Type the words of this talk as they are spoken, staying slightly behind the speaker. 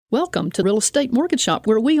Welcome to Real Estate Mortgage Shop,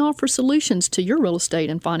 where we offer solutions to your real estate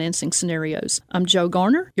and financing scenarios. I'm Joe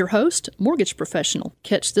Garner, your host, mortgage professional.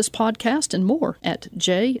 Catch this podcast and more at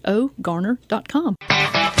jogarner.com.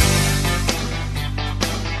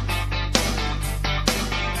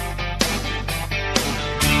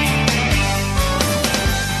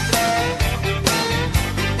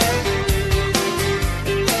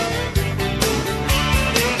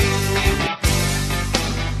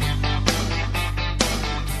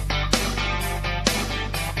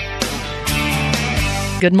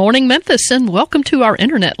 Good morning, Memphis, and welcome to our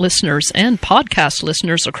internet listeners and podcast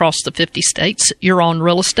listeners across the 50 states. You're on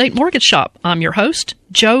Real Estate Mortgage Shop. I'm your host,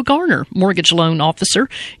 Joe Garner, Mortgage Loan Officer.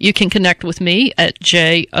 You can connect with me at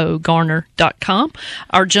jogarner.com.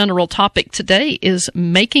 Our general topic today is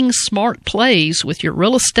making smart plays with your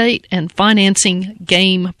real estate and financing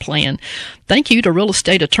game plan. Thank you to real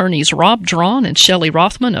estate attorneys Rob Drawn and Shelley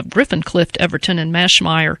Rothman of Griffin, Clift, Everton, and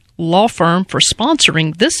Mashmeyer Law Firm for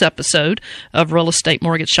sponsoring this episode of Real Estate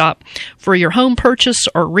Mortgage Shop. For your home purchase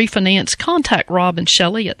or refinance, contact Rob and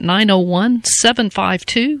Shelley at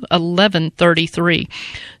 901-752-1133.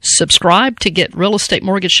 Subscribe to get Real Estate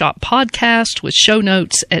Mortgage Shop podcast with show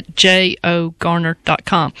notes at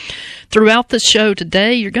jogarner.com. Throughout the show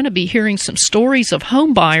today, you're going to be hearing some stories of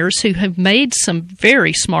home buyers who have made some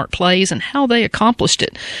very smart plays and how they accomplished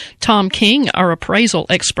it. Tom King, our appraisal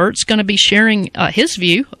expert, is going to be sharing his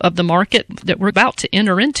view of the market that we're about to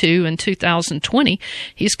enter into in 2020.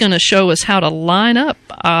 He's going to show us how to line up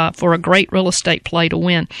for a great real estate play to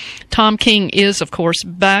win. Tom King is, of course,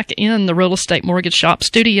 back in the Real Estate Mortgage Shop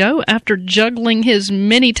studio after juggling his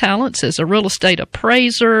many talents as a real estate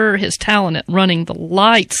appraiser, his talent at running the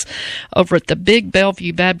lights over at the Big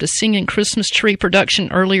Bellevue Baptist Singing Christmas Tree production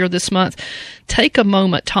earlier this month. Take a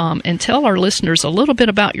moment, Tom, and tell our listeners a little bit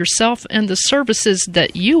about yourself and the services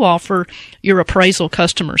that you offer your appraisal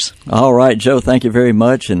customers. All right, Joe, thank you very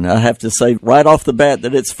much. And I have to say right off the bat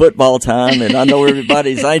that it's football time, and I know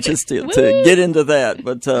everybody's anxious to get into that.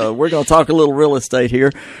 But we're going to talk a little real estate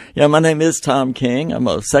here. Yeah, my name is Tom King. I'm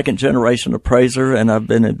a second-generation appraiser, and I've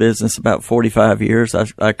been in business about 45 years.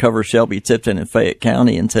 I cover Shelby, Tipton, and Fayette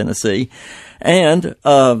County in Tennessee. And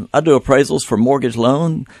I do appraisals for mortgage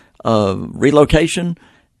loan, relocation,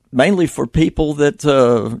 mainly for people that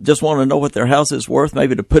just want to know what their house is worth,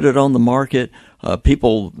 maybe to put it on the market,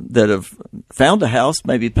 people that have found a house,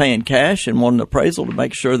 maybe paying cash and want an appraisal to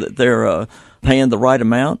make sure that they're paying the right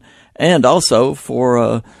amount, and also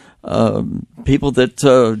for people that,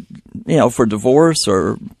 for divorce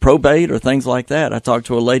or probate or things like that. I talked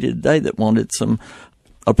to a lady today that wanted some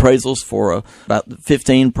appraisals for about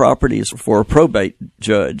 15 properties for a probate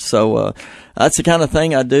judge. So that's the kind of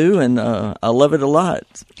thing I do, and I love it a lot.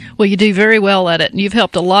 Well, you do very well at it, and you've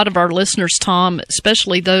helped a lot of our listeners, Tom,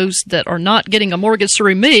 especially those that are not getting a mortgage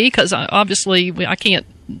through me, because obviously I can't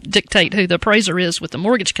dictate who the appraiser is with the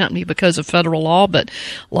mortgage company because of federal law, but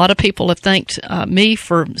a lot of people have thanked me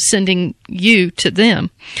for sending you to them.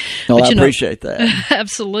 Oh, I appreciate that.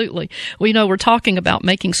 Absolutely. Well, we're talking about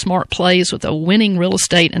making smart plays with a winning real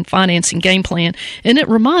estate and financing game plan, and it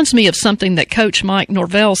reminds me of something that Coach Mike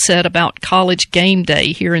Norvell said about college game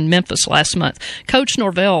day here in Memphis last month. Coach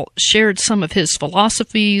Norvell shared some of his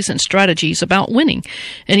philosophies and strategies about winning,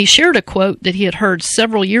 and he shared a quote that he had heard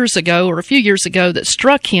several years ago or a few years ago that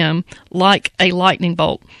struck him like a lightning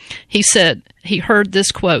bolt. He said he heard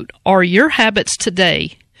this quote, "Are your habits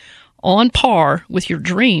today on par with your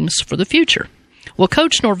dreams for the future?" Well,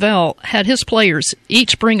 Coach Norvell had his players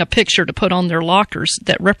each bring a picture to put on their lockers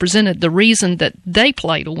that represented the reason that they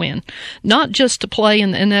play to win, not just to play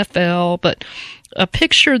in the NFL, but a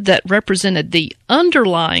picture that represented the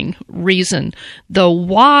underlying reason, the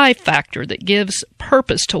why factor that gives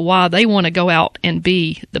purpose to why they want to go out and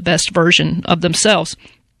be the best version of themselves.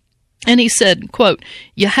 And he said, quote,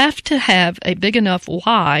 "You have to have a big enough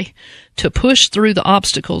why to push through the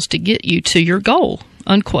obstacles to get you to your goal,"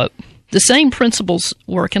 unquote. The same principles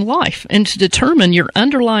work in life, and to determine your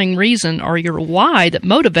underlying reason or your why that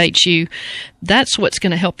motivates you, that's what's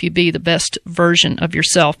going to help you be the best version of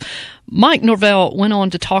yourself. Mike Norvell went on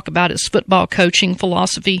to talk about his football coaching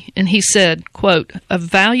philosophy, and he said, quote,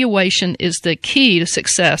 "Evaluation is the key to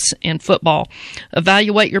success in football.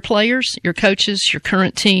 Evaluate your players, your coaches, your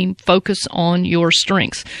current team. Focus on your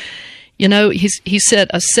strengths." He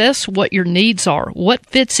said, assess what your needs are, what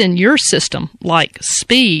fits in your system, like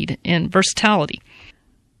speed and versatility.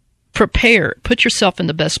 Prepare, put yourself in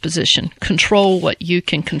the best position, control what you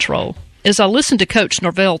can control. As I listened to Coach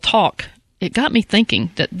Norvell talk, it got me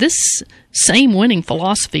thinking that this same winning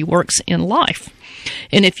philosophy works in life.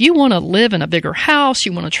 And if you want to live in a bigger house,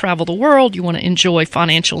 you want to travel the world, you want to enjoy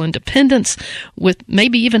financial independence with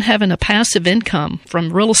maybe even having a passive income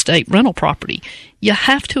from real estate rental property, you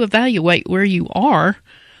have to evaluate where you are,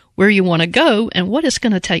 where you want to go, and what it's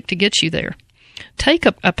going to take to get you there. Take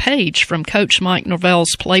a page from Coach Mike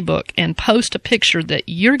Norvell's playbook and post a picture that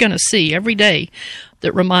you're going to see every day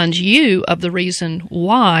that reminds you of the reason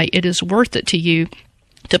why it is worth it to you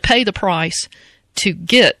to pay the price to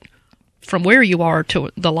get from where you are to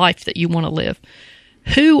the life that you want to live.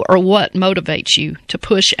 Who or what motivates you to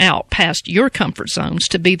push out past your comfort zones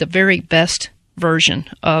to be the very best version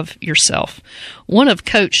of yourself? One of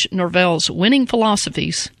Coach Norvell's winning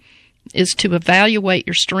philosophies is to evaluate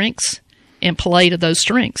your strengths and play to those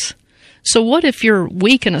strengths. So what if you're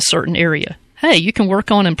weak in a certain area? Hey, you can work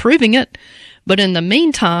on improving it, but in the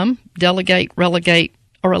meantime, delegate, relegate,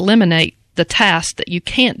 or eliminate the tasks that you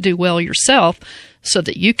can't do well yourself so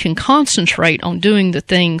that you can concentrate on doing the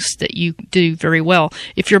things that you do very well.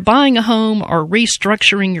 If you're buying a home or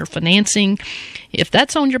restructuring your financing, if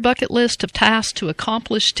that's on your bucket list of tasks to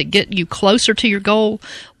accomplish to get you closer to your goal,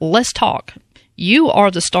 let's talk. You are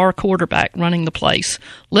the star quarterback running the place.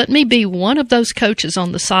 Let me be one of those coaches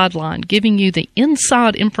on the sideline giving you the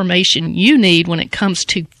inside information you need when it comes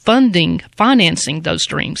to financing those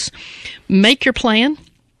dreams. Make your plan.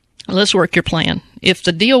 Let's work your plan. If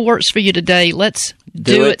the deal works for you today, let's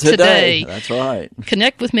do it today. That's right.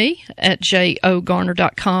 Connect with me at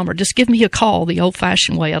jogarner.com or just give me a call the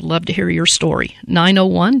old-fashioned way. I'd love to hear your story.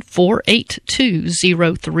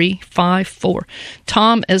 901-482-0354.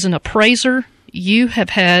 Tom, as an appraiser, you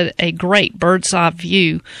have had a great bird's eye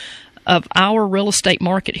view of our real estate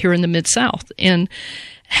market here in the Mid-South. And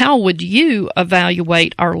how would you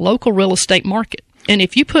evaluate our local real estate market? And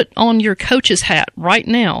if you put on your coach's hat right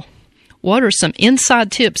now, what are some inside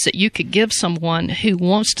tips that you could give someone who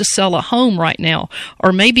wants to sell a home right now,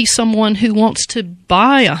 or maybe someone who wants to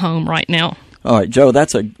buy a home right now? All right, Joe,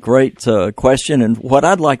 that's a great question. And what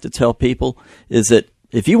I'd like to tell people is that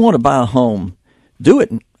if you want to buy a home, do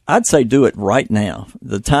it. I'd say do it right now.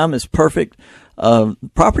 The time is perfect.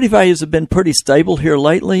 Property values have been pretty stable here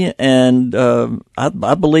lately, and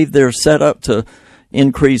I believe they're set up to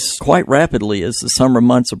increase quite rapidly as the summer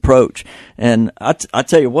months approach. And I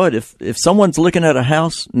tell you what, if someone's looking at a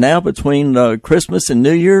house now between Christmas and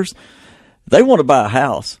New Year's, they want to buy a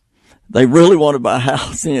house. They really want to buy a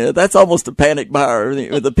house. You know, that's almost a panic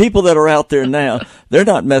buyer. The people that are out there now, they're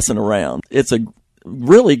not messing around. It's a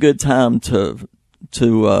really good time to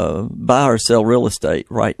buy or sell real estate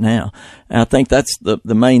right now. And I think that's the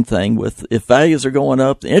main thing with, if values are going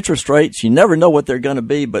up, the interest rates, you never know what they're going to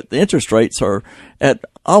be, but the interest rates are at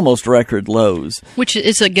almost record lows. Which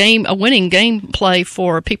is a winning game play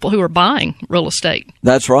for people who are buying real estate.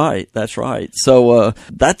 That's right. That's right. So,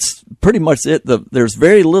 that's pretty much it. There's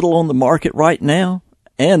very little on the market right now,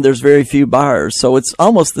 and there's very few buyers. So it's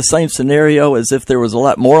almost the same scenario as if there was a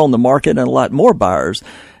lot more on the market and a lot more buyers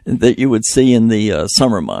that you would see in the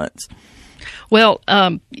summer months. Well,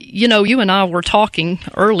 you and I were talking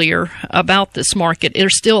earlier about this market.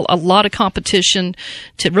 There's still a lot of competition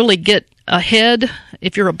to really get ahead.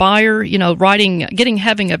 If you're a buyer,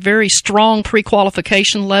 having a very strong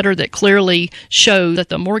pre-qualification letter that clearly shows that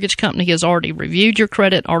the mortgage company has already reviewed your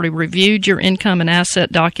credit, already reviewed your income and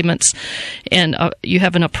asset documents, and you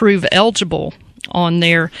have an approved eligible on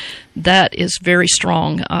there. That is very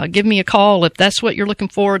strong. Give me a call if that's what you're looking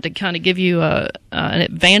for, to kind of give you an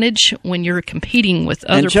advantage when you're competing with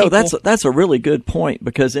other people. And Joe, that's a really good point,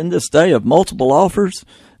 because in this day of multiple offers,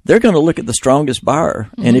 they're going to look at the strongest buyer.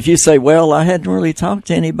 Mm-hmm. And if you say, well, I hadn't really talked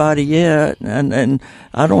to anybody yet, and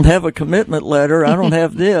I don't have a commitment letter, I don't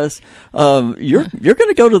have this, you're going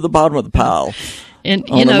to go to the bottom of the pile on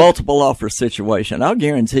a multiple offer situation. I'll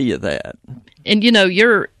guarantee you that. And,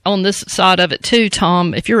 you're on this side of it too,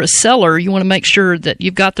 Tom. If you're a seller, you want to make sure that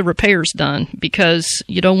you've got the repairs done, because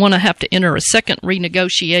you don't want to have to enter a second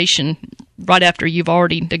renegotiation right after you've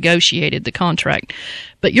already negotiated the contract.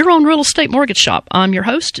 But you're on Real Estate Mortgage Shop. I'm your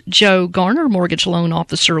host, Joe Garner, Mortgage Loan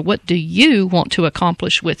Officer. What do you want to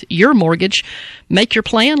accomplish with your mortgage? Make your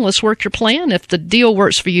plan. Let's work your plan. If the deal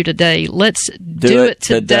works for you today, let's do it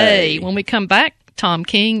today. When we come back, Tom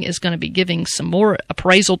King is going to be giving some more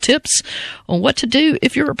appraisal tips on what to do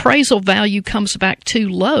if your appraisal value comes back too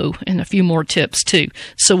low, and a few more tips too.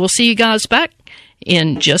 So we'll see you guys back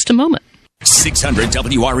in just a moment. 600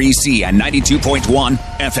 WREC and 92.1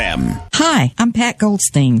 FM. Hi, I'm Pat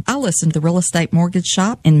Goldstein. I listen to the Real Estate Mortgage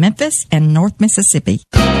Shop in Memphis and North Mississippi.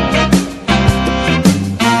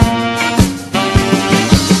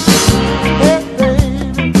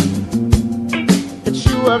 It's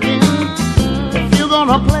you again. If you're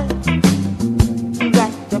gonna play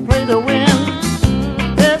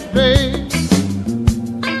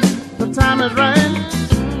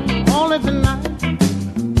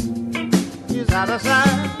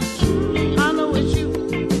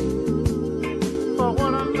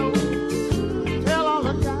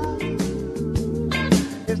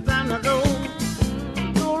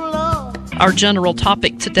Our general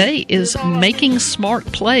topic today is making smart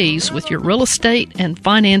plays with your real estate and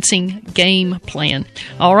financing game plan.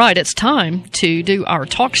 All right, it's time to do our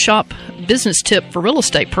Talk Shop business tip for real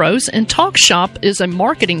estate pros. And Talk Shop is a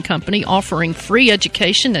marketing company offering free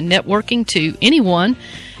education and networking to anyone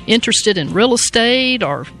interested in real estate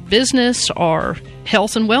or business or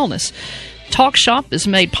health and wellness. Talk Shop is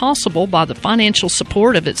made possible by the financial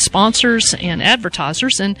support of its sponsors and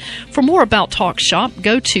advertisers. And for more about Talk Shop,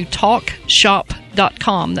 go to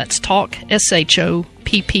talkshop.com. That's Talk,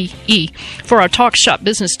 S-H-O-P-P-E. For our Talk Shop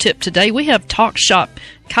business tip today, we have Talk Shop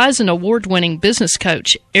Kaizen Award-winning business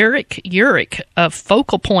coach Eric Urich of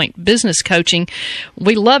Focal Point Business Coaching.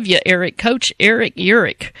 We love you, Eric. Coach Eric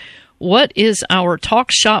Urich. What is our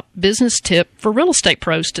Talk Shop business tip for real estate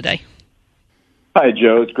pros today? Hi,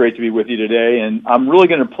 Joe. It's great to be with you today, and I'm really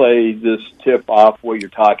going to play this tip off what you're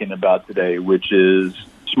talking about today, which is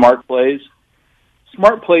smart plays.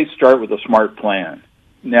 Smart plays start with a smart plan.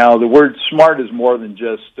 Now, the word smart is more than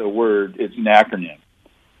just a word. It's an acronym.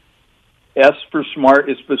 S for smart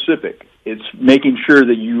is specific. It's making sure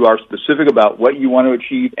that you are specific about what you want to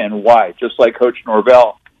achieve and why. Just like Coach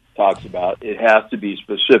Norvell talks about, it has to be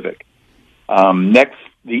specific. Next,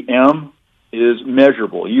 the M is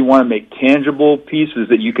measurable. You want to make tangible pieces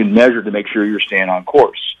that you can measure to make sure you're staying on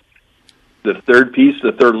course. The third piece,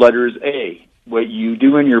 the third letter is A. What you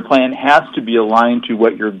do in your plan has to be aligned to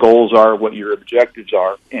what your goals are, what your objectives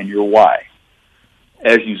are, and your why.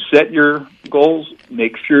 As you set your goals,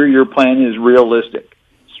 make sure your plan is realistic.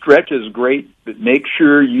 Stretch is great, but make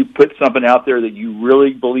sure you put something out there that you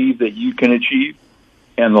really believe that you can achieve.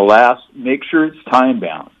 And the last, make sure it's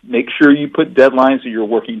time-bound. Make sure you put deadlines that you're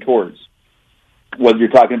working towards. Whether you're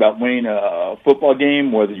talking about winning a football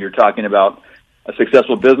game, whether you're talking about a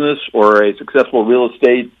successful business or a successful real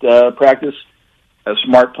estate practice, a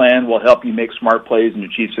smart plan will help you make smart plays and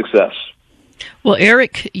achieve success. Well,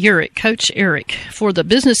 Eric Urich, Coach Eric, for the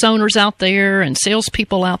business owners out there and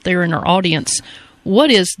salespeople out there in our audience,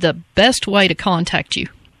 what is the best way to contact you?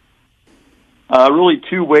 Really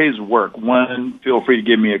two ways work. One, feel free to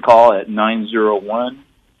give me a call at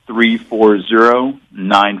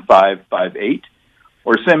 901-340-9558.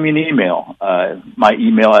 Or send me an email. My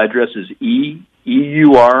email address is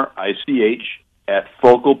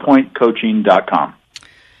EURICH@focalpointcoaching.com.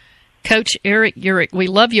 Coach Eric Urich, we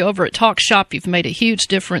love you over at Talk Shop. You've made a huge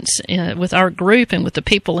difference with our group and with the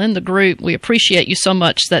people in the group. We appreciate you so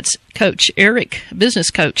much. That's Coach Eric, business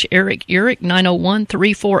coach Eric Urich,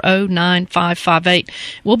 901-340-9558.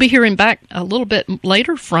 We'll be hearing back a little bit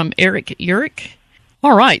later from Eric Urich.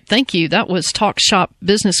 All right, thank you. That was Talk Shop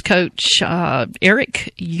business coach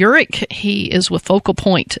Eric Urich. He is with Focal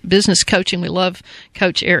Point Business Coaching. We love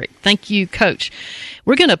Coach Eric. Thank you, Coach.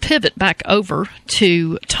 We're going to pivot back over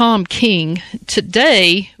to Tom King.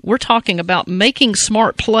 Today, we're talking about making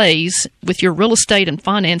smart plays with your real estate and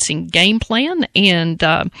financing game plan. And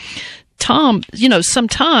Tom,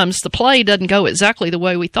 sometimes the play doesn't go exactly the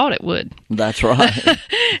way we thought it would. That's right.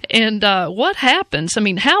 And what happens? I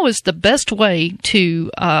mean, how is the best way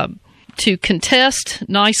to contest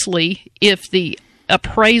nicely if the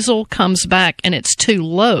appraisal comes back and it's too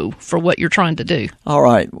low for what you're trying to do? All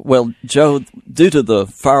right. Well, Joe, due to the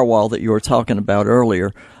firewall that you were talking about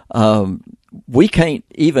earlier, we can't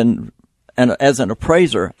even, and as an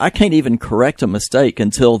appraiser, I can't even correct a mistake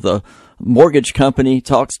until the mortgage company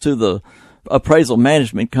talks to the appraisal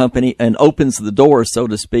management company and opens the door, so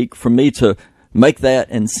to speak, for me to make that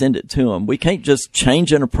and send it to them. We can't just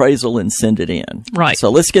change an appraisal and send it in. Right.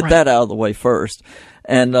 So let's get that out of the way first.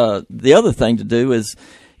 And the other thing to do is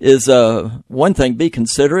one thing, be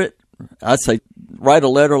considerate. I'd say write a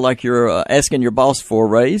letter like you're asking your boss for a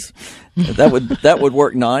raise. That would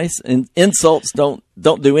work nice. And insults don't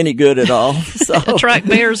do any good at all. So attract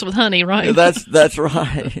bears with honey, right? That's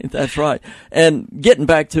right. That's right. And getting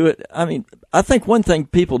back to it, I mean, I think one thing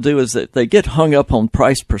people do is that they get hung up on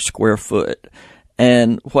price per square foot.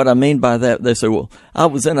 And what I mean by that, they say, well, I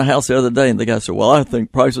was in a house the other day and the guy said, well, I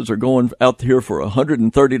think prices are going out here for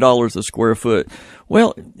 $130 a square foot.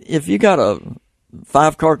 Well, if you got a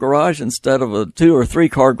 5-car garage instead of a 2 or 3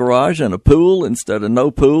 car garage and a pool instead of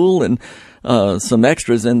no pool and some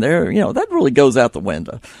extras in there, that really goes out the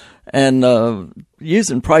window. And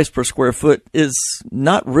using price per square foot is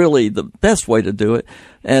not really the best way to do it.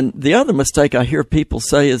 And the other mistake I hear people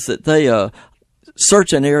say is that they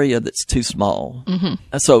search an area that's too small. Mm-hmm.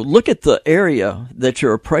 So look at the area that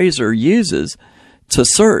your appraiser uses to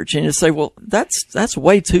search, and you say, well, that's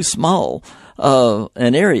way too small.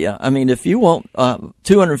 An area. I mean, if you want a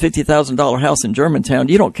 $250,000 house in Germantown,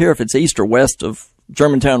 you don't care if it's east or west of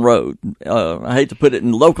Germantown Road. I hate to put it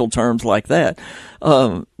in local terms like that.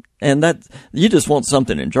 and that you just want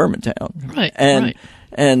something in Germantown, right?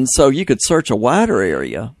 And so you could search a wider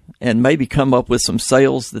area and maybe come up with some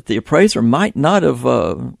sales that the appraiser might not have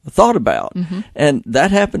thought about. And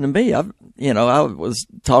that happened to me. I was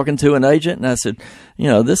talking to an agent, and I said,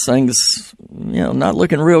 this thing's, not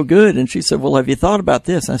looking real good. And she said, well, have you thought about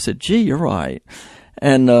this? And I said, gee, you're right.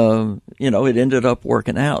 And, it ended up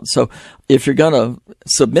working out. So if you're going to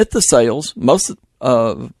submit the sales, most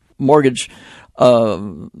mortgage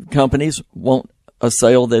companies want a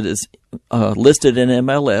sale that is listed in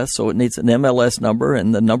MLS, so it needs an MLS number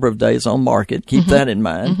and the number of days on market. Keep that in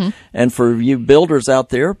mind. And for you builders out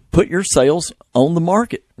there, put your sales on the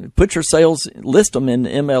market. Put your sales, list them in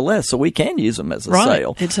MLS so we can use them as a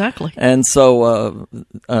sale. Exactly. And so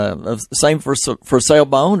same for sale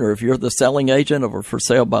by owner. If you're the selling agent of a for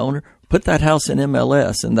sale by owner, put that house in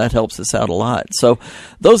MLS, and that helps us out a lot. So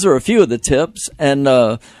those are a few of the tips. And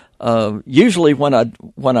usually when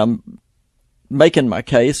I'm making my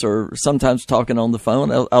case, or sometimes talking on the phone,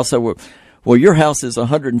 I'll say, well, your house is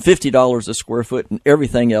 $150 a square foot and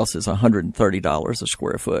everything else is $130 a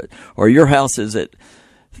square foot. Or your house is at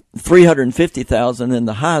 $350,000 and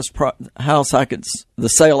the highest the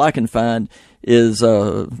sale I can find is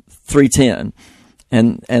 $310,000.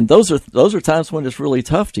 And those are times when it's really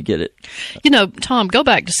tough to get it. Tom, go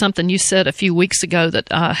back to something you said a few weeks ago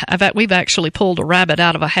that we've actually pulled a rabbit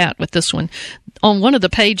out of a hat with this one. On one of the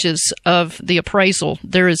pages of the appraisal,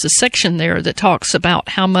 there is a section there that talks about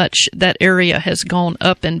how much that area has gone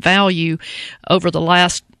up in value over the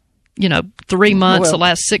last 3 months, the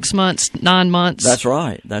last 6 months, 9 months. That's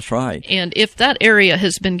right. And if that area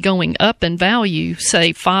has been going up in value,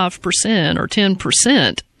 say 5% or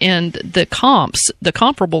 10%, and the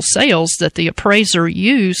comparable sales that the appraiser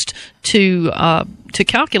used to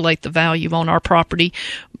calculate the value on our property,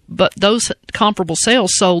 but those comparable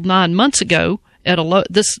sales sold 9 months ago at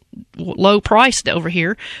this low price over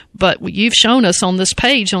here, but you've shown us on this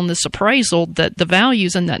page, on this appraisal, that the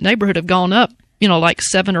values in that neighborhood have gone up, like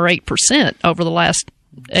 7 or 8% over the last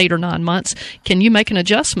 8 or 9 months. Can you make an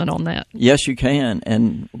adjustment on that? Yes, you can.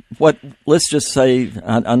 And let's just say,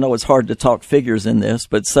 I know it's hard to talk figures in this,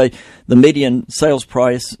 but say the median sales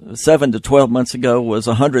price 7 to 12 months ago was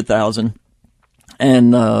 $100,000,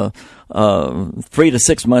 and 3 to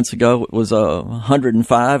 6 months ago it was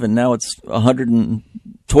 $105,000, and now it's $112,000,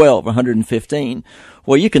 $115,000.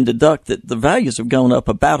 Well, you can deduct that the values have gone up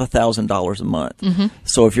about $1,000 a month.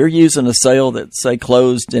 So if you're using a sale that, say,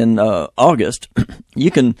 closed in August, you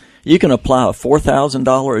can apply a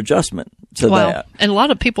 $4,000 adjustment to that. And a lot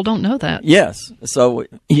of people don't know that. Yes. So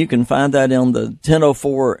you can find that in the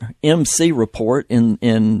 1004 MC report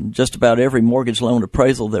in just about every mortgage loan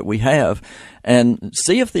appraisal that we have, and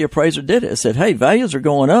see if the appraiser did it. It said, hey, values are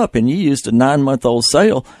going up and you used a 9-month-old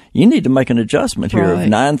sale. You need to make an adjustment here of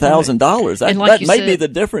 $9,000. That may be the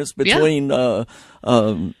difference between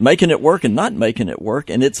making it work and not making it work,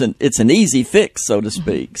 and it's an easy fix, so to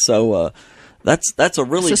speak. So that's a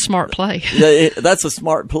really... It's a smart play. That's a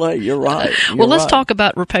smart play. You're right. Well, let's talk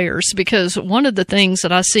about repairs, because one of the things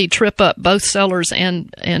that I see trip up both sellers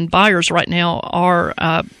and buyers right now are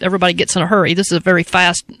everybody gets in a hurry. This is a very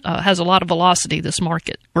fast, has a lot of velocity, this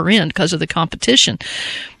market we're in, because of the competition.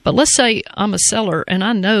 But let's say I'm a seller and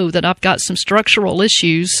I know that I've got some structural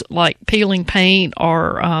issues like peeling paint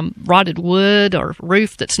or rotted wood or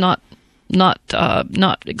roof that's not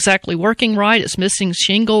exactly working right. It's missing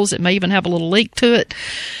shingles. It may even have a little leak to it.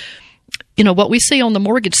 What we see on the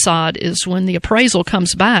mortgage side is when the appraisal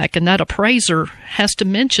comes back and that appraiser has to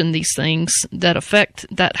mention these things that affect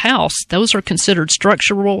that house. Those are considered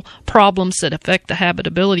structural problems that affect the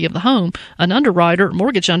habitability of the home. An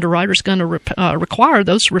mortgage underwriter is going to require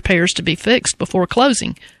those repairs to be fixed before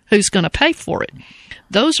closing. Who's going to pay for it?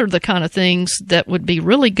 Those are the kind of things that would be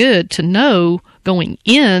really good to know going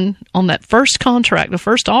in on that first contract, the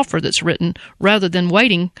first offer that's written, rather than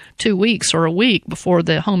waiting 2 weeks or a week before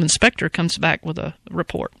the home inspector comes back with a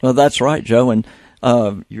report. Well, that's right, Joe, and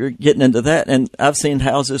you're getting into that. And I've seen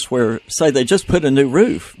houses where, say, they just put a new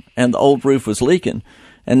roof and the old roof was leaking,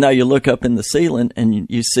 and now you look up in the ceiling and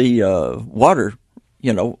you see water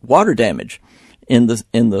damage in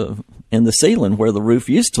the ceiling where the roof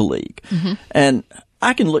used to leak, and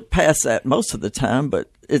I can look past that most of the time, but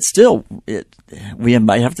it's still, we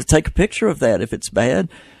may have to take a picture of that if it's bad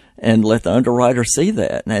and let the underwriter see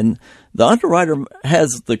that. And the underwriter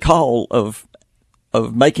has the call of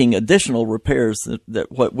making additional repairs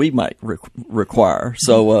that what we might require.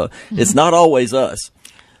 So it's not always us.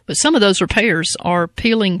 But some of those repairs are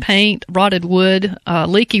peeling paint, rotted wood,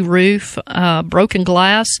 leaky roof, broken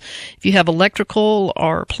glass. If you have electrical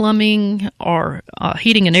or plumbing or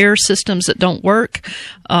heating and air systems that don't work,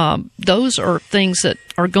 those are things that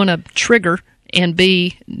are going to trigger and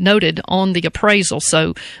be noted on the appraisal.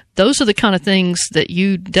 So those are the kind of things that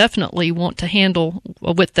you definitely want to handle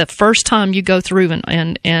with the first time you go through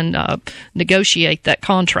and negotiate that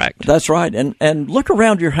contract. That's right. And look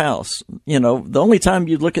around your house. You know, the only time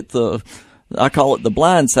you look at I call it the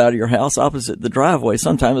blind side of your house, opposite the driveway,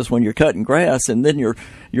 sometimes is when you're cutting grass, and then you're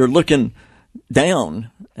looking down,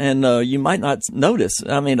 and you might not notice.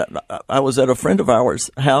 I mean, I was at a friend of ours'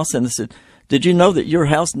 house, and I said, "Did you know that your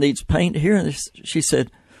house needs paint here?" And she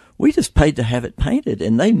said, "We just paid to have it painted,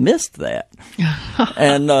 and they missed that."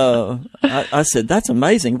 And I said, "That's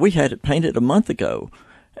amazing. We had it painted a month ago."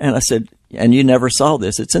 And I said, "And you never saw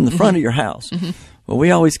this. It's in the front of your house." Mm-hmm. Well,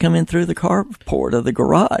 we always come in through the carport of the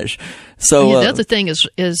garage. So the other thing is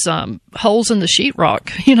holes in the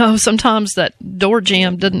sheetrock. You know, sometimes that door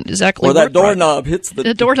jamb doesn't exactly work. Or that doorknob hits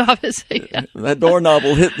the doorknob is that doorknob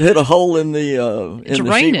will hit a hole in the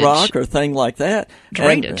sheetrock or thing like that.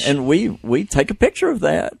 Drainage. And we take a picture of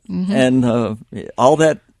that, and all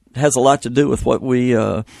that has a lot to do with what we.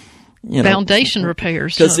 Foundation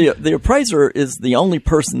repairs. Because the appraiser is the only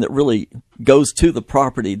person that really goes to the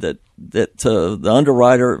property that the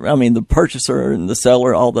underwriter, I mean, the purchaser and the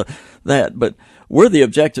seller, all that. But we're the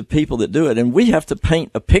objective people that do it, and we have to paint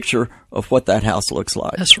a picture of what that house looks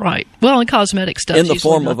like. That's right. Well, in cosmetic stuff, in the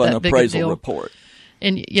form of an appraisal report.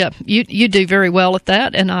 And yeah, you do very well at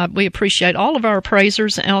that, and we appreciate all of our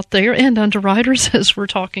appraisers out there and underwriters as we're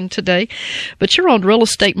talking today. But you're on Real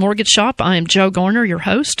Estate Mortgage Shop. I am Joe Garner, your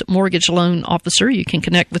host, mortgage loan officer. You can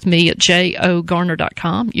connect with me at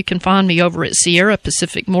jogarner.com. You can find me over at Sierra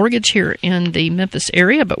Pacific Mortgage here in the Memphis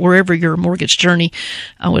area, but wherever your mortgage journey,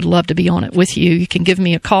 I would love to be on it with you. You can give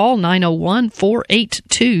me a call,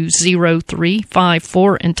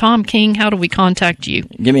 901-482-0354. And Tom King, how do we contact you?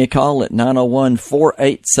 Give me a call at 901-487-6989.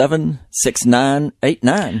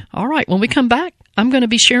 All right. When we come back, I'm going to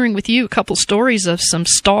be sharing with you a couple stories of some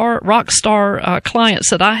rock star clients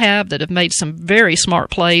that I have that have made some very smart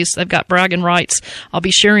plays. They've got bragging rights. I'll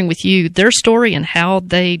be sharing with you their story and how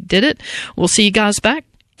they did it. We'll see you guys back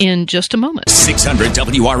in just a moment. 600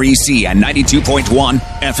 WREC and 92.1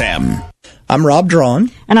 FM. I'm Rob Drawn.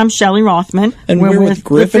 And I'm Shelley Rothman. And we're with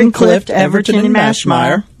Griffin, Clift, Everton, and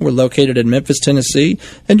Mashmeyer. We're located in Memphis, Tennessee.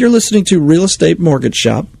 And you're listening to Real Estate Mortgage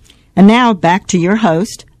Shop. And now back to your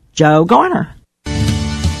host, Joe Garner.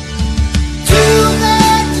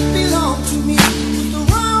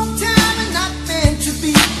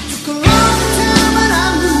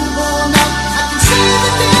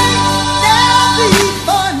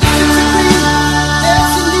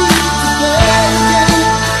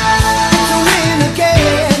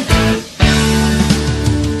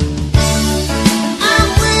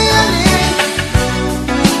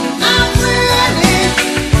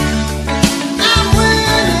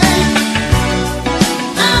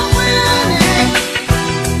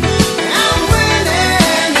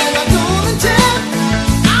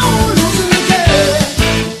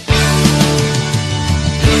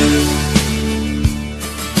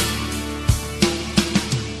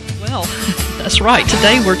 Right.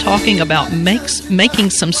 Today we're talking about making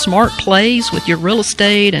some smart plays with your real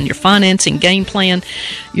estate and your financing game plan.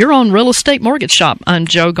 You're on Real Estate Mortgage Shop. I'm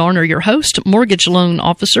Joe Garner, your host, mortgage loan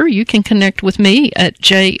officer. You can connect with me at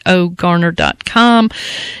jogarner.com.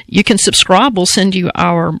 You can subscribe. We'll send you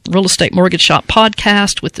our Real Estate Mortgage Shop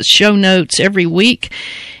podcast with the show notes every week.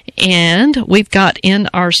 And we've got in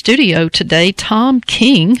our studio today Tom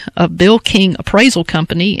King of Bill King Appraisal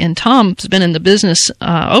Company. And Tom's been in the business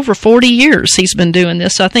over 40 years. He's been doing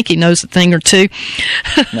this. So I think he knows a thing or two.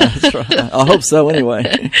 That's right. I hope so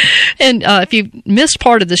anyway. And if you missed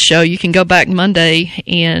part of the show, you can go back Monday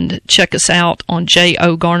and check us out on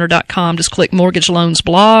jogarner.com. Just click Mortgage Loans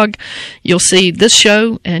blog. You'll see this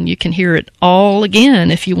show, and you can hear it all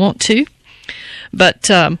again if you want to. But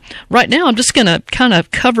right now, I'm just going to kind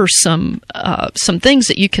of cover some things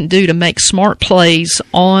that you can do to make smart plays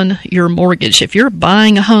on your mortgage. If you're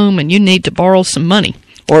buying a home and you need to borrow some money,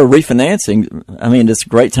 or refinancing, I mean, it's a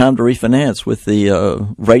great time to refinance with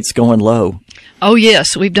the rates going low. Oh,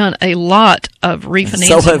 yes. We've done a lot of refinancing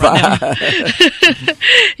so have right I. now.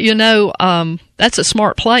 You know, that's a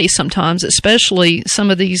smart play sometimes, especially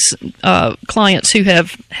some of these clients who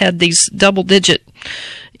have had these double-digit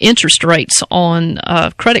interest rates on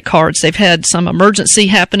credit cards. They've had some emergency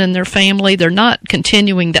happen in their family. They're not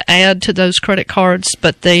continuing to add to those credit cards,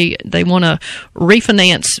 but they want to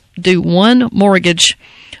refinance, do one mortgage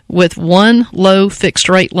with one low fixed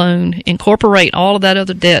rate loan, incorporate all of that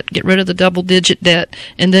other debt, get rid of the double-digit debt,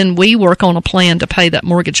 and then we work on a plan to pay that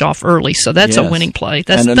mortgage off early. So that's a winning play.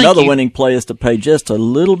 And another winning play is to pay just a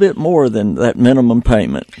little bit more than that minimum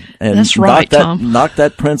payment. And that's right, Tom. Knock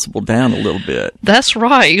that principal down a little bit. That's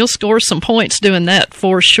right. You'll score some points doing that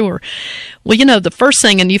for sure. Well, the first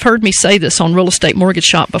thing, and you've heard me say this on Real Estate Mortgage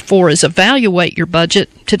Shop before, is evaluate your budget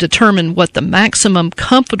to determine what the maximum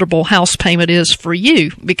comfortable house payment is for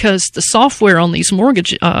you, because the software on these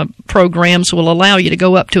mortgage programs will allow you to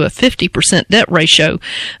go up to a 50% debt ratio.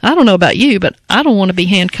 I don't know about you, but I don't want to be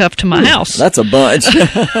handcuffed to my house. That's a bunch.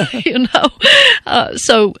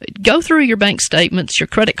 So go through your bank statements, your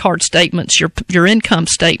credit card statements, your income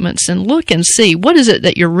statements, and look and see what is it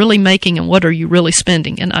that you're really making and what are you really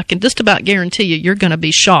spending. And I can just about guarantee you're going to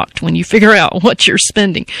be shocked when you figure out what you're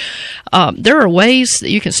spending. There are ways that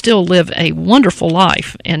you can still live a wonderful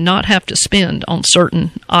life and not have to spend on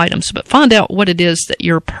certain items, but find out what it is that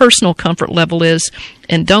your personal comfort level is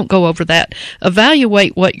and don't go over that.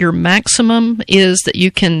 Evaluate what your maximum is that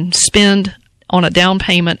you can spend on a down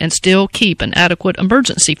payment and still keep an adequate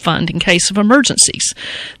emergency fund in case of emergencies.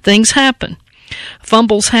 Things happen.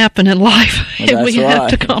 Fumbles happen in life, and we have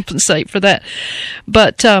to compensate for that.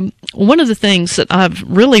 But one of the things that I've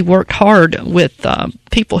really worked hard with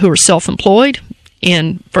people who are self-employed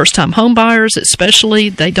and first-time home buyers especially,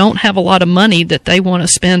 they don't have a lot of money that they want to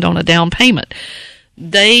spend on a down payment.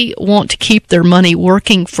 They want to keep their money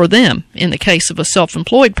working for them in the case of a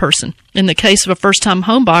self-employed person. In the case of a first-time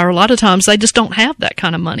home buyer, a lot of times they just don't have that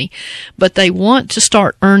kind of money. But they want to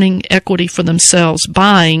start earning equity for themselves,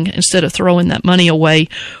 buying instead of throwing that money away,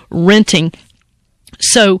 renting.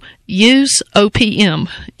 So use OPM,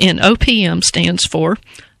 and OPM stands for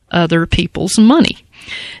Other People's Money.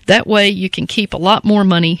 That way you can keep a lot more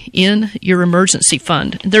money in your emergency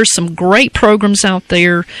fund. There's some great programs out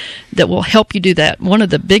there that will help you do that. One of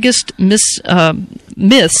the biggest myths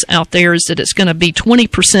out there is that it's going to be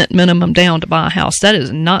 20% minimum down to buy a house. That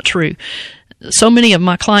is not true. So many of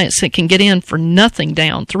my clients that can get in for nothing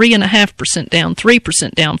down, 3.5% down,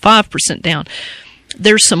 3% down, 5% down.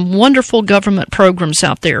 There's some wonderful government programs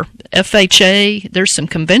out there. FHA, there's some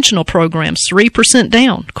conventional programs, 3%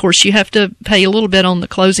 down. Of course, you have to pay a little bit on the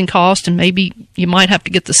closing cost, and maybe you might have to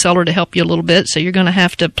get the seller to help you a little bit, so you're going to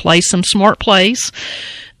have to play some smart plays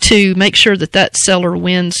to make sure that seller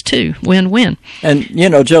wins too. Win-win. And,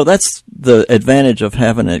 Joe, that's the advantage of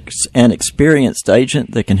having an experienced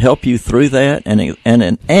agent that can help you through that, and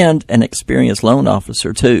an experienced loan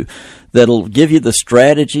officer too, that'll give you the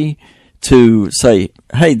strategy to say,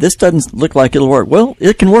 hey, this doesn't look like it'll work. Well,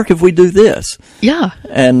 it can work if we do this. Yeah.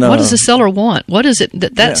 And what does the seller want? What is it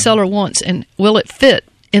that seller wants? And will it fit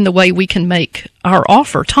in the way we can make our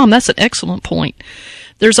offer? Tom, that's an excellent point.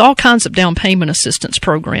 There's all kinds of down payment assistance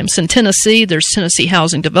programs. In Tennessee, there's Tennessee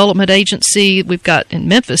Housing Development Agency. We've got in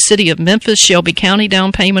Memphis, City of Memphis, Shelby County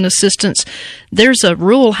down payment assistance. There's a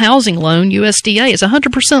rural housing loan, USDA. It's a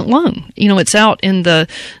 100% loan. It's out in the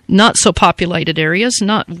not so populated areas,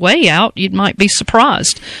 not way out. You might be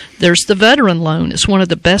surprised. There's the veteran loan. It's one of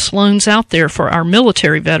the best loans out there for our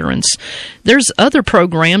military veterans. There's other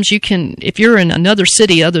programs you can, if you're in another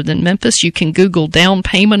city other than Memphis, you can Google down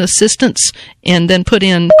payment assistance and then put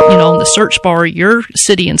in, on the search bar, your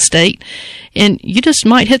city and state, and you just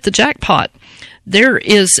might hit the jackpot. There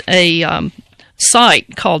is a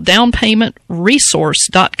site called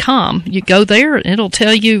downpaymentresource.com. You go there and it'll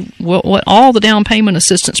tell you what all the down payment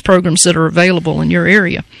assistance programs that are available in your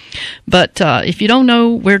area. But if you don't know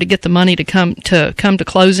where to get the money to come to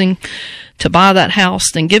closing to buy that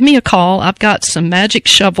house, then give me a call. I've got some magic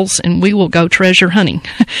shovels and we will go treasure hunting.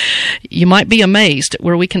 You might be amazed at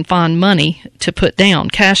where we can find money to put down.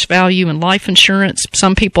 Cash value and life insurance.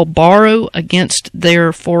 Some people borrow against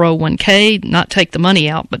their 401k, not take the money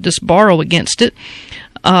out, but just borrow against it.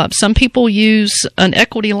 Some people use an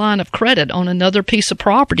equity line of credit on another piece of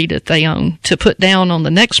property that they own to put down on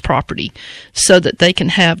the next property so that they can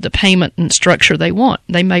have the payment and structure they want.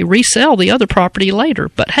 They may resell the other property later,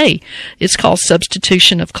 but hey, it's called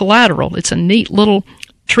substitution of collateral. It's a neat little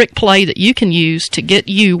trick play that you can use to get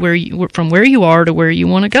you from where you are to where you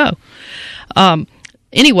want to go.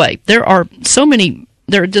 Anyway, there are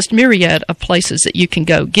just myriad of places that you can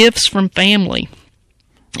go. Gifts from family.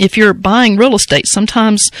 If you're buying real estate,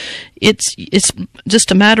 sometimes it's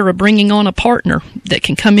just a matter of bringing on a partner that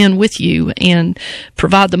can come in with you and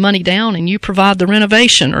provide the money down and you provide the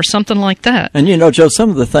renovation or something like that. And, Joe, some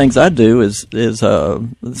of the things I do is I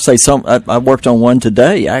worked on one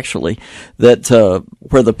today, actually, that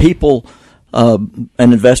where the people, an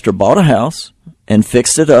investor bought a house and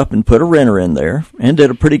fixed it up and put a renter in there and did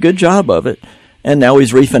a pretty good job of it. and now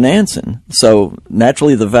he's refinancing. So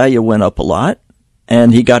naturally the value went up a lot,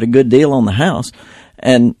 and he got a good deal on the house,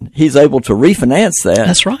 and he's able to refinance that.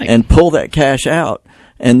 That's right. And pull that cash out,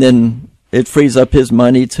 and then it frees up his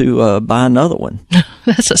money to buy another one.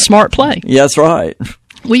 That's a smart play. Yeah, that's right.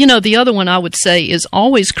 Well, the other one I would say is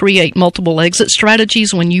always create multiple exit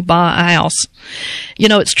strategies when you buy a house.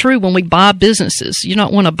 It's true when we buy businesses. You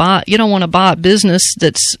don't want to buy a business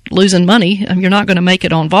that's losing money. You're not going to make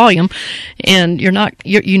it on volume, and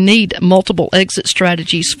you need multiple exit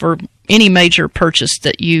strategies for any major purchase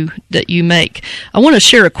that you make. I want to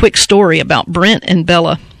share a quick story about Brent and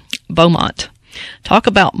Bella Beaumont. Talk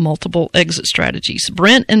about multiple exit strategies.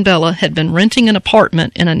 Brent and Bella had been renting an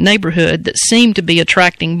apartment in a neighborhood that seemed to be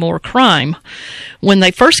attracting more crime. When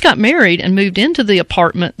they first got married and moved into the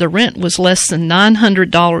apartment, the rent was less than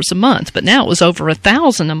 $900 a month, but now it was over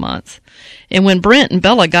 $1,000 a month. And when Brent and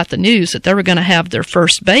Bella got the news that they were going to have their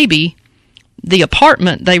first baby, the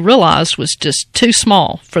apartment, they realized, was just too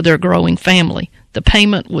small for their growing family. The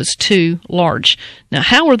payment was too large. Now,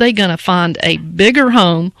 how are they going to find a bigger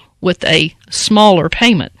home with a smaller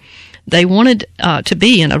payment? They wanted to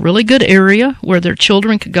be in a really good area where their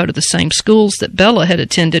children could go to the same schools that Bella had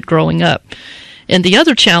attended growing up. And the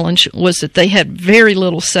other challenge was that they had very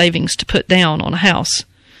little savings to put down on a house.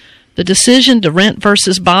 The decision to rent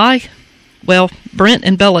versus buy, well, Brent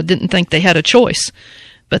and Bella didn't think they had a choice.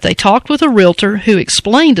 But they talked with a realtor who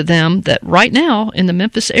explained to them that right now in the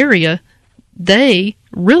Memphis area, they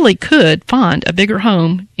really could find a bigger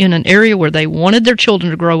home in an area where they wanted their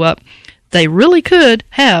children to grow up. They really could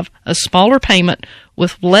have a smaller payment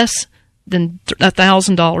with less than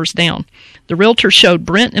 $1,000 down. The realtor showed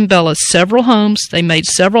Brent and Bella several homes. They made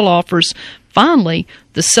several offers. Finally,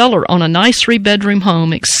 the seller on a nice 3-bedroom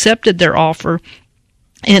home accepted their offer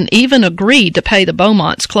and even agreed to pay the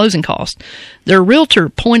Beaumonts' closing costs. Their realtor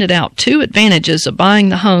pointed out 2 advantages of buying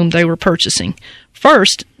the home they were purchasing.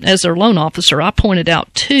 First, as their loan officer, I pointed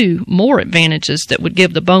out 2 more advantages that would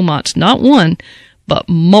give the Beaumonts not one, but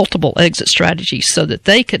multiple exit strategies so that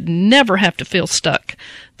they could never have to feel stuck.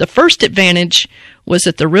 The first advantage was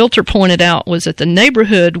that the realtor pointed out was that the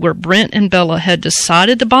neighborhood where Brent and Bella had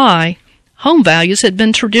decided to buy, home values had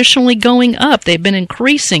been traditionally going up. They had been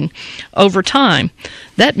increasing over time.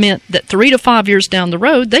 That meant that 3 to 5 years down the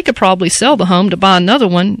road, they could probably sell the home to buy another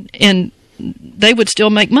one, and they would still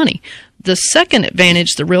make money. The second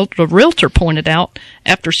advantage the realtor pointed out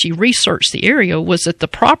after she researched the area was that the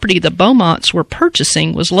property the Beaumonts were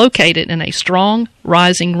purchasing was located in a strong,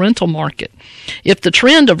 rising rental market. If the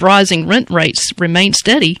trend of rising rent rates remained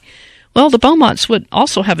steady, well, the Beaumonts would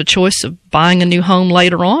also have a choice of buying a new home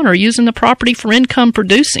later on or using the property for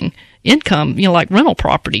income-producing income, like rental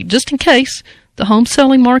property, just in case the home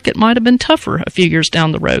selling market might have been tougher a few years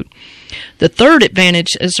down the road. The third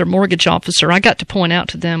advantage as their mortgage officer I got to point out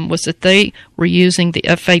to them was that they were using the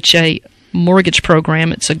FHA mortgage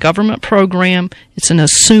program. It's a government program. It's an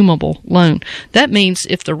assumable loan. That means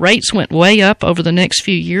if the rates went way up over the next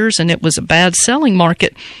few years and it was a bad selling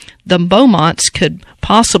market, the Beaumonts could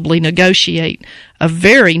possibly negotiate a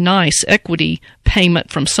very nice equity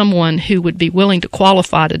payment from someone who would be willing to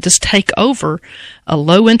qualify to just take over a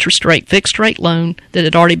low interest rate fixed rate loan that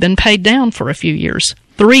had already been paid down for a few years.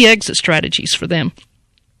 3 exit strategies for them.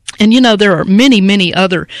 And there are many, many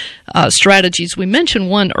other strategies. We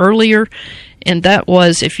mentioned one earlier, and that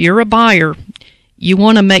was if you're a buyer, you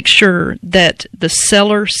want to make sure that the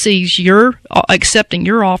seller sees your accepting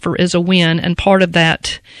your offer as a win, and part of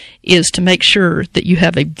that is to make sure that you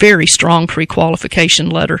have a very strong pre-qualification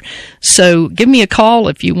letter. So give me a call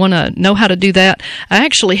if you want to know how to do that. I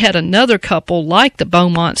actually had another couple like the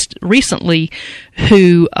Beaumonts recently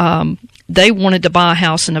who they wanted to buy a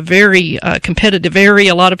house in a very competitive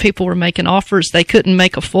area. A lot of people were making offers. They couldn't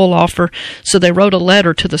make a full offer, so they wrote a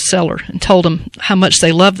letter to the seller and told him how much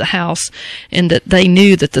they loved the house and that they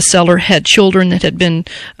knew that the seller had children that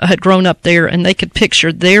had grown up there, and they could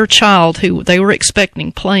picture their child who they were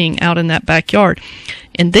expecting playing out in that backyard.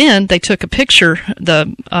 And then they took a picture,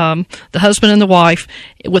 the husband and the wife,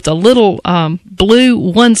 with a little blue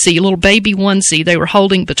onesie, a little baby onesie they were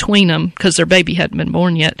holding between them because their baby hadn't been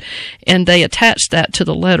born yet. And they attached that to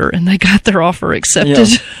the letter, and they got their offer accepted.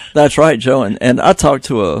 Yeah, that's right, Joe. And I talked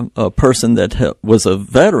to a person that was a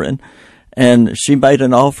veteran, and she made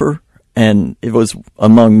an offer, and it was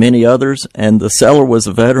among many others, and the seller was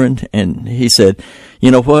a veteran, and he said,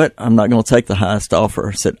 you know what, I'm not going to take the highest offer.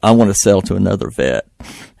 I said, I want to sell to another vet.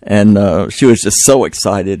 And she was just so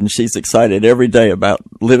excited, and she's excited every day about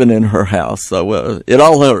living in her house. So it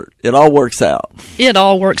all works out. It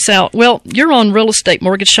all works out. Well, you're on Real Estate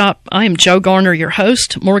Mortgage Shop. I am Joe Garner, your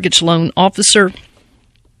host, mortgage loan officer.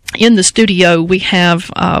 in the studio, we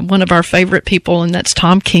have one of our favorite people, and that's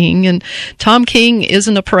Tom King. And Tom King is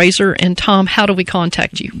an appraiser. And Tom, how do we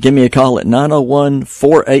contact you? Give me a call at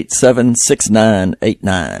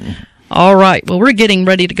 901-487-6989. All right. Well, we're getting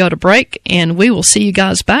ready to go to break, and we will see you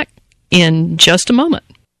guys back in just a moment.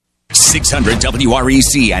 600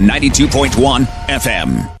 WREC and 92.1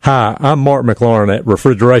 FM. Hi, I'm Mark McLaurin at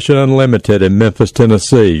Refrigeration Unlimited in Memphis,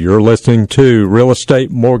 Tennessee. You're listening to Real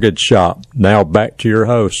Estate Mortgage Shop. Now back to your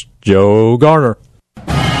host, Joe Garner.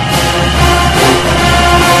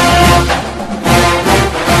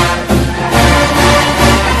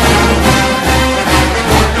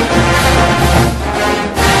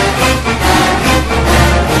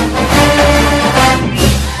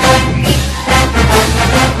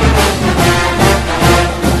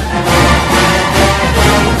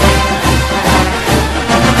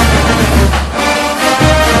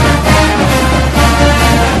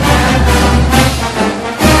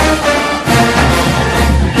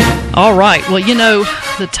 All right. Well, you know,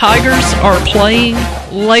 the Tigers are playing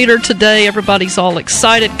later today. Everybody's all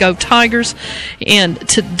excited. Go Tigers. And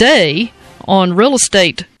today on Real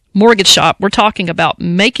Estate Mortgage Shop, we're talking about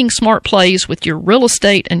making smart plays with your real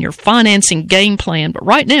estate and your financing game plan. But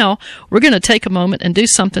right now, we're going to take a moment and do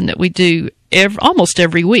something that we do almost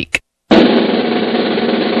every week.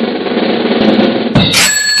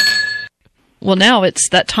 Well, now it's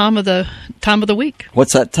that time of the week.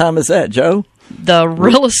 What's that time is that, Joe? The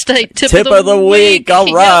real estate tip of the week.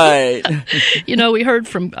 All right. You know, we heard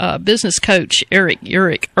from business coach Eric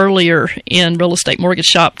Urick earlier in Real Estate Mortgage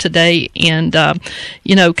Shop today. And,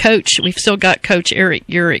 you know, Coach, we've still got Coach Eric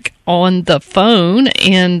Urick on the phone.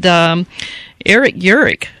 And Eric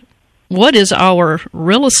Urick, what is our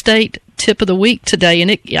real estate tip of the week today?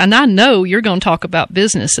 And I know you're going to talk about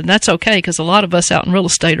business, and that's okay because a lot of us out in real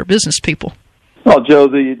estate are business people. Well, Joe,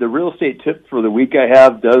 the real estate tip for the week I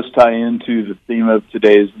have does tie into the theme of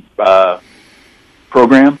today's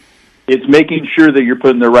program. It's making sure that you're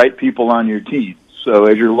putting the right people on your team. So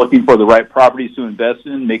as you're looking for the right properties to invest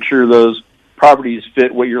in, make sure those properties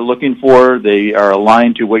fit what you're looking for. They are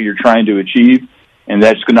aligned to what you're trying to achieve, and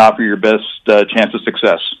that's going to offer your best chance of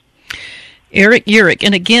success. Eric Urick.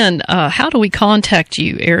 And again, how do we contact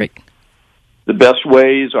you, Eric? The best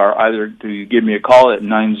ways are either to give me a call at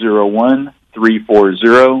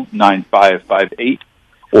 901-340-9558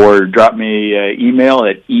 or drop me an email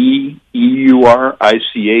at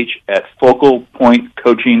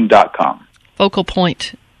eurich@focalpointcoaching.com.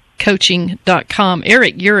 Focalpointcoaching.com.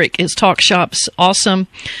 Eric Urick is Talk Shop's awesome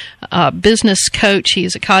business coach. He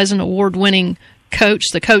is a Kaizen Award-winning coach,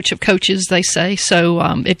 the coach of coaches, they say. So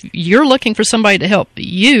if you're looking for somebody to help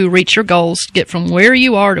you reach your goals, get from where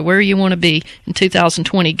you are to where you want to be in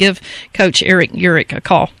 2020, give Coach Eric Urick a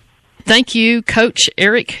call. Thank you, Coach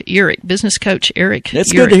Eric Urick, business coach Eric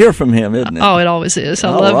It's Urick. Good to hear from him, isn't it? Oh, it always is. I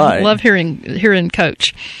love hearing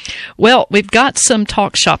Coach. Well, we've got some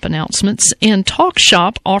Talk Shop announcements, and Talk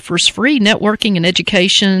Shop offers free networking and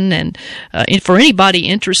education, and for anybody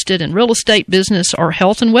interested in real estate, business, or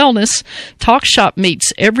health and wellness, Talk Shop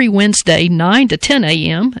meets every Wednesday, 9 to 10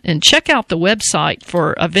 a.m., and check out the website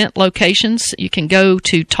for event locations. You can go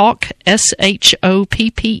to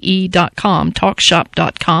talkshoppe.com,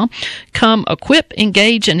 talkshop.com. Come equip,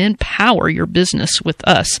 engage, and empower your business with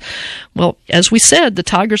us. Well, as we said, the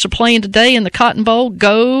Tigers are playing today in the Cotton Bowl.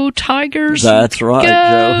 Go Tigers! That's right,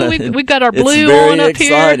 Go. Joe. We've got our blue on up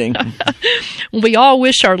exciting. here. We all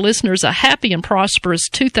wish our listeners a happy and prosperous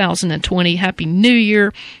 2020. Happy New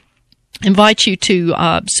Year. Invite you to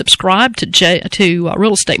subscribe to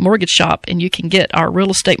Real Estate Mortgage Shop, and you can get our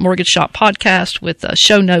Real Estate Mortgage Shop podcast with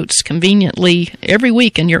show notes conveniently every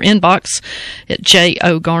week in your inbox at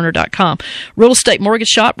jogarner.com. Real Estate Mortgage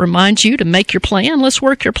Shop reminds you to make your plan. Let's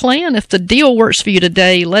work your plan. If the deal works for you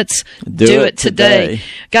today, let's do it today.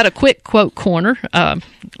 Got a quick quote corner, a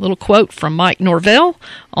little quote from Mike Norvell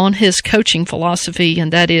on his coaching philosophy,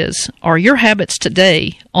 and that is, are your habits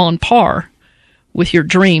today on par with your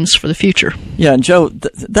dreams for the future? Yeah, and Joe,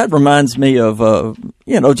 that reminds me of,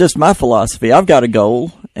 just my philosophy. I've got a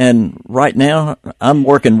goal, and right now I'm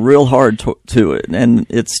working real hard to it, and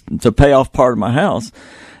it's to pay off part of my house.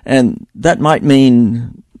 And that might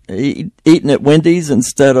mean eating at Wendy's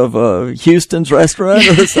instead of Houston's restaurant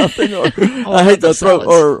or something, or I hate to throw,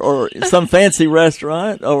 or some fancy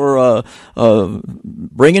restaurant, or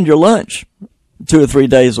bringing your lunch 2 or 3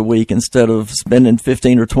 days a week instead of spending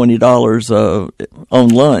 $15 or $20 on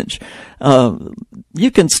lunch. You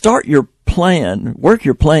can start your plan, work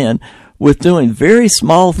your plan with doing very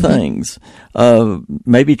small things.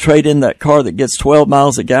 Maybe trade in that car that gets 12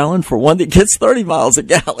 miles a gallon for one that gets 30 miles a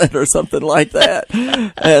gallon or something like that.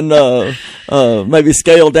 And maybe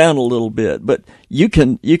scale down a little bit. But you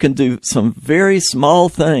can do some very small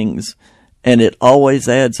things, and it always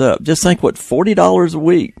adds up. Just think what $40 a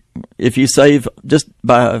week if you save just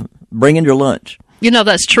by bringing your lunch.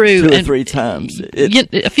 That's true. 2 or 3 times.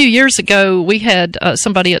 A few years ago, we had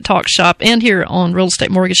somebody at Talk Shop and here on Real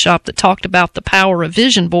Estate Mortgage Shop that talked about the power of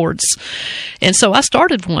vision boards. And so I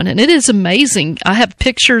started one, and it is amazing. I have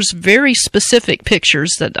pictures, very specific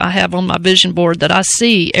pictures that I have on my vision board that I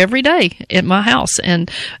see every day at my house.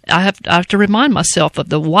 And I have to remind myself of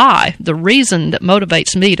the why, the reason that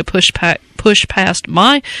motivates me to push past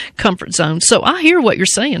my comfort zone. So I hear what you're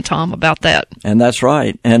saying, Tom, about that. And that's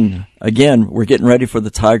right. And again, we're getting ready for the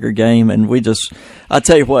Tiger game, and I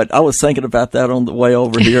tell you what, I was thinking about that on the way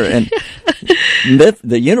over here, and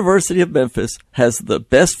the University of Memphis has the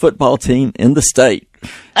best football team in the state.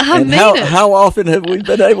 How often have we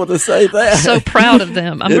been able to say that? So proud of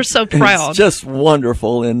them. We're so proud. It's just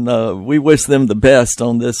wonderful, and we wish them the best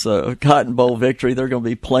on this Cotton Bowl victory. They're going to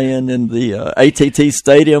be playing in the AT&T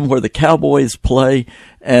Stadium where the Cowboys play,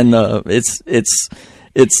 and it's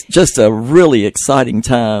just a really exciting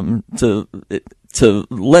time to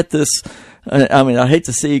let this. I hate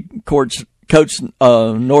to see Coach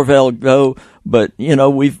Norvell go, but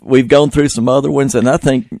we've gone through some other ones, and I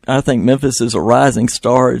think Memphis is a rising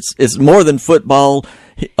star. It's more than football.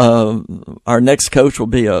 Our next coach will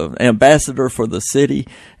be an ambassador for the city,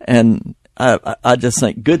 and I just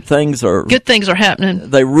think good things are happening.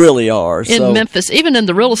 They really are in Memphis. Even in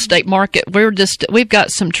the real estate market, we've got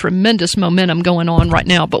some tremendous momentum going on right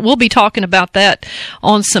now. But we'll be talking about that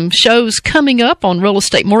on some shows coming up on Real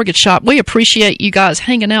Estate Mortgage Shop. We appreciate you guys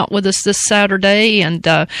hanging out with us this Saturday, and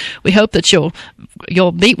we hope that you'll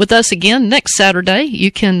meet with us again next Saturday.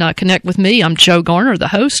 You can connect with me. I'm Joe Garner, the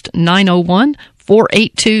host.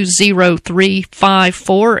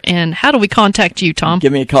 901-482-0354. And how do we contact you, Tom?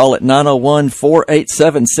 Give me a call at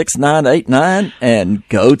 901-487-6989, and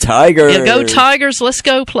go Tigers. Yeah, go Tigers. Let's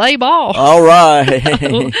go play ball. All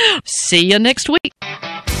right. See you next week.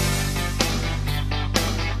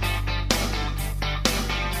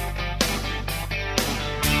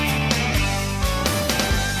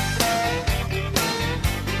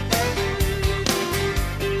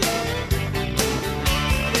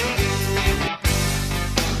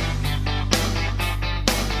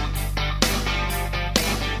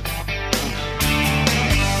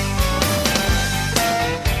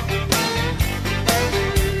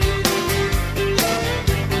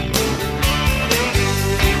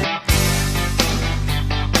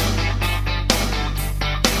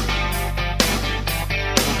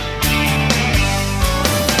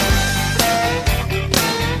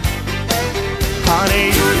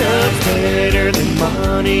 Better than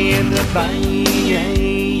money in the bank.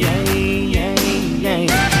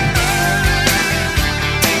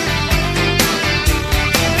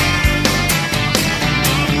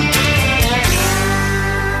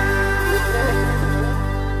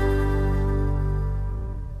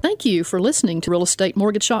 Thank you for listening to Real Estate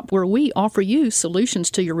Mortgage Shop, where we offer you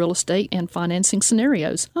solutions to your real estate and financing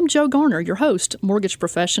scenarios. I'm Joe Garner, your host, mortgage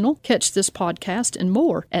professional. Catch this podcast and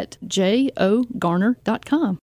more at jogarner.com.